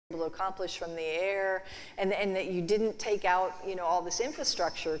to accomplish from the air, and that you didn't take out, you know, all this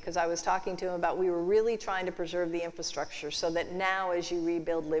infrastructure, because I was talking to him about we were really trying to preserve the infrastructure so that now as you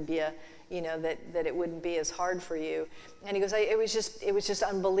rebuild Libya, you know, that it wouldn't be as hard for you. And he goes, it was just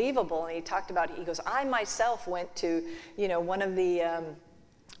unbelievable. And he talked about, he goes, I myself went to, you know, one of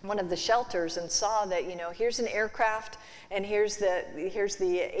the shelters and saw that, you know, here's an aircraft and here's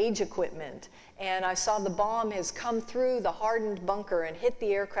the age equipment. And I saw the bomb has come through the hardened bunker and hit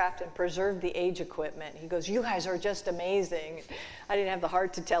the aircraft and preserved the age equipment. He goes, you guys are just amazing. I didn't have the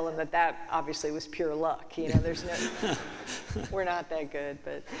heart to tell him that that obviously was pure luck. You know, there's no, we're not that good,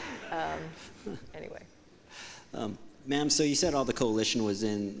 but anyway. Ma'am, so you said all the coalition was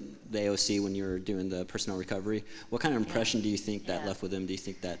in the AOC when you were doing the personnel recovery. What kind of impression do you think that left with them? Do you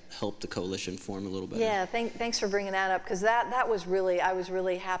think that helped the coalition form a little better? Yeah, thanks for bringing that up, because that was really, I was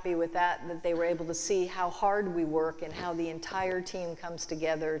really happy with that they were able to see how hard we work and how the entire team comes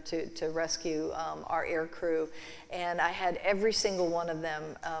together to rescue our air crew. And I had every single one of them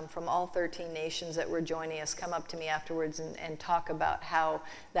from all 13 nations that were joining us come up to me afterwards and talk about how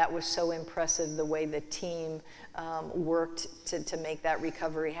that was so impressive, the way the team worked to make that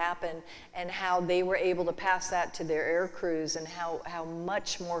recovery happen, and how they were able to pass that to their air crews, and how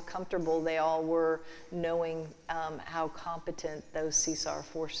much more comfortable they all were knowing how competent those CSAR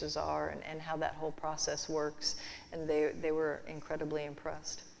forces are and how that whole process works. And they were incredibly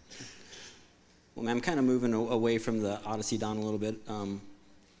impressed. Well, ma'am, kind of moving away from the Odyssey Dawn a little bit.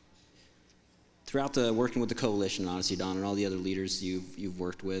 Throughout working with the coalition, Odyssey Dawn, and all the other leaders you've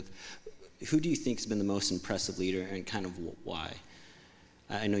worked with, who do you think has been the most impressive leader, and kind of why?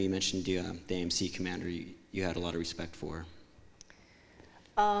 I know you mentioned the AMC commander you had a lot of respect for.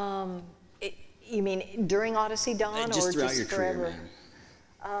 You mean during Odyssey Dawn, or throughout just your forever? Career,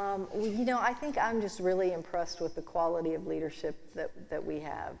 well, you know, I think I'm just really impressed with the quality of leadership that we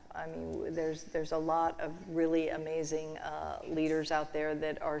have. I mean, there's a lot of really amazing leaders out there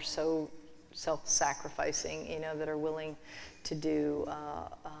that are so self-sacrificing, you know, that are willing to do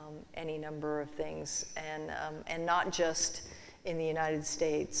any number of things, and not just in the United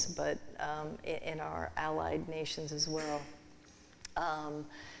States, but in our allied nations as well.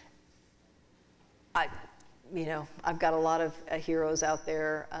 You know, I've got a lot of heroes out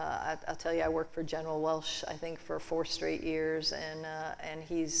there. I'll tell you, I worked for General Welsh, I think, for 4 straight years, and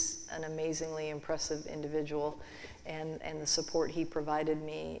he's an amazingly impressive individual. And the support he provided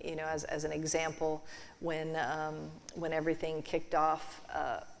me, you know, as an example, when everything kicked off,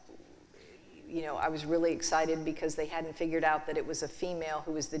 you know, I was really excited because they hadn't figured out that it was a female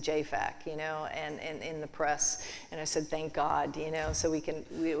who was the JFACC, you know, and in the press. And I said, thank God, you know, so we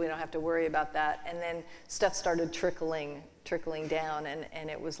don't have to worry about that. And then stuff started trickling down, and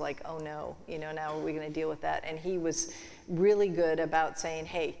it was like, oh no, you know, now are we going to deal with that? And he was really good about saying,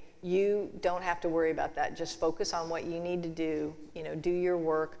 hey, you don't have to worry about that. Just focus on what you need to do, you know, do your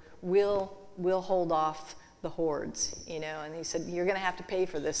work. We'll hold off the hordes, you know. And he said, you're going to have to pay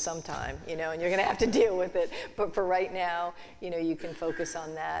for this sometime, you know, and you're going to have to deal with it. But for right now, you know, you can focus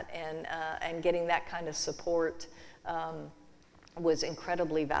on that. And getting that kind of support was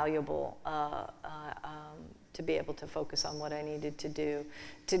incredibly valuable to be able to focus on what I needed to do,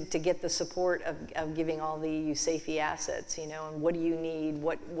 to get the support of giving all the USAF assets, you know, and what do you need,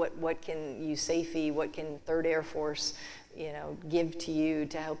 what can USAF, what can 3rd Air Force, you know, give to you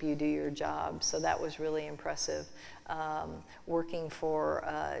to help you do your job. So that was really impressive. Working for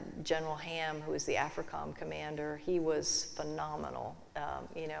General Ham, who was the AFRICOM commander, he was phenomenal,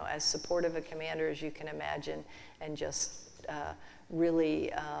 you know, as supportive a commander as you can imagine, and just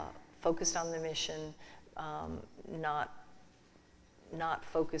really focused on the mission, not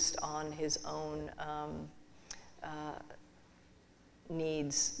focused on his own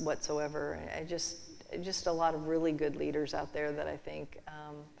needs whatsoever. Just a lot of really good leaders out there that I think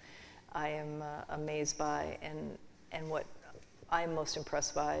I am amazed by, and what I'm most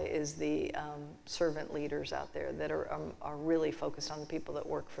impressed by is the servant leaders out there that are really focused on the people that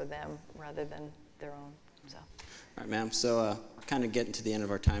work for them rather than their own. So. All right, ma'am. So kind of getting to the end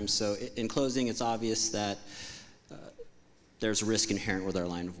of our time. So in closing, it's obvious that there's a risk inherent with our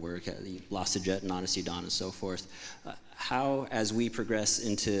line of work. You lost a jet in Odyssey Dawn and so forth. How, as we progress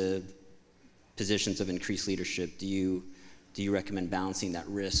into positions of increased leadership, do you recommend balancing that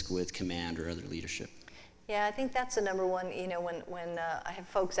risk with command or other leadership? Yeah, I think that's the number one. You know, when I have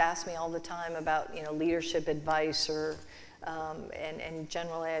folks ask me all the time about, you know, leadership advice, or and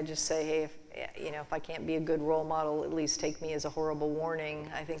generally I just say, hey, you know, if I can't be a good role model, at least take me as a horrible warning.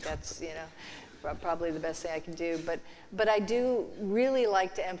 I think that's, you know, probably the best thing I can do. But I do really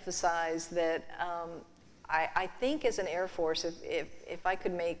like to emphasize that I think as an Air Force, if I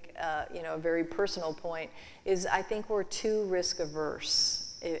could make you know, a very personal point, is I think we're too risk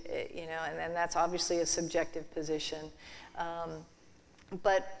averse, you know, and that's obviously a subjective position.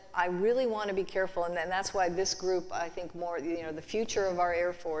 But I really want to be careful, and that's why this group, I think more, you know, the future of our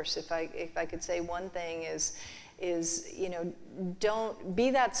Air Force, if I could say one thing is, you know, don't be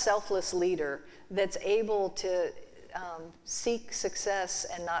that selfless leader that's able to seek success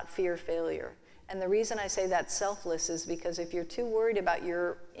and not fear failure. And the reason I say that selfless is because if you're too worried about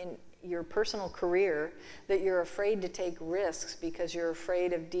your personal career, that you're afraid to take risks because you're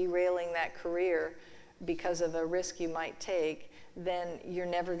afraid of derailing that career because of a risk you might take, then you're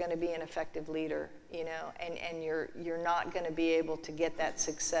never going to be an effective leader, you know, and you're not going to be able to get that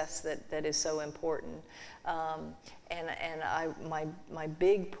success that is so important. My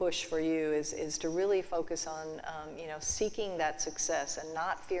big push for you is to really focus on you know, seeking that success and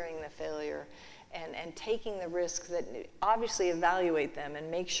not fearing the failure, and taking the risks, that obviously evaluate them and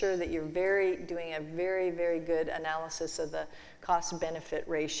make sure that you're doing a very, very good analysis of the cost-benefit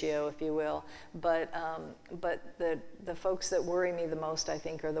ratio, if you will. But the folks that worry me the most, I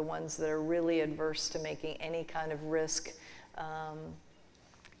think, are the ones that are really adverse to making any kind of risk.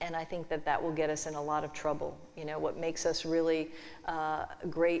 And I think that will get us in a lot of trouble. You know, what makes us really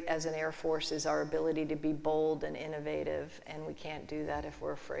great as an Air Force is our ability to be bold and innovative, and we can't do that if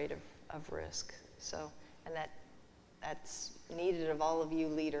we're afraid of risk. So, and that's needed of all of you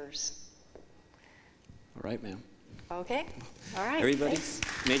leaders. All right, ma'am. Okay. All right. Everybody, thanks.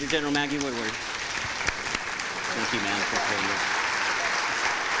 Major General Maggie Woodward. Thank you, ma'am, for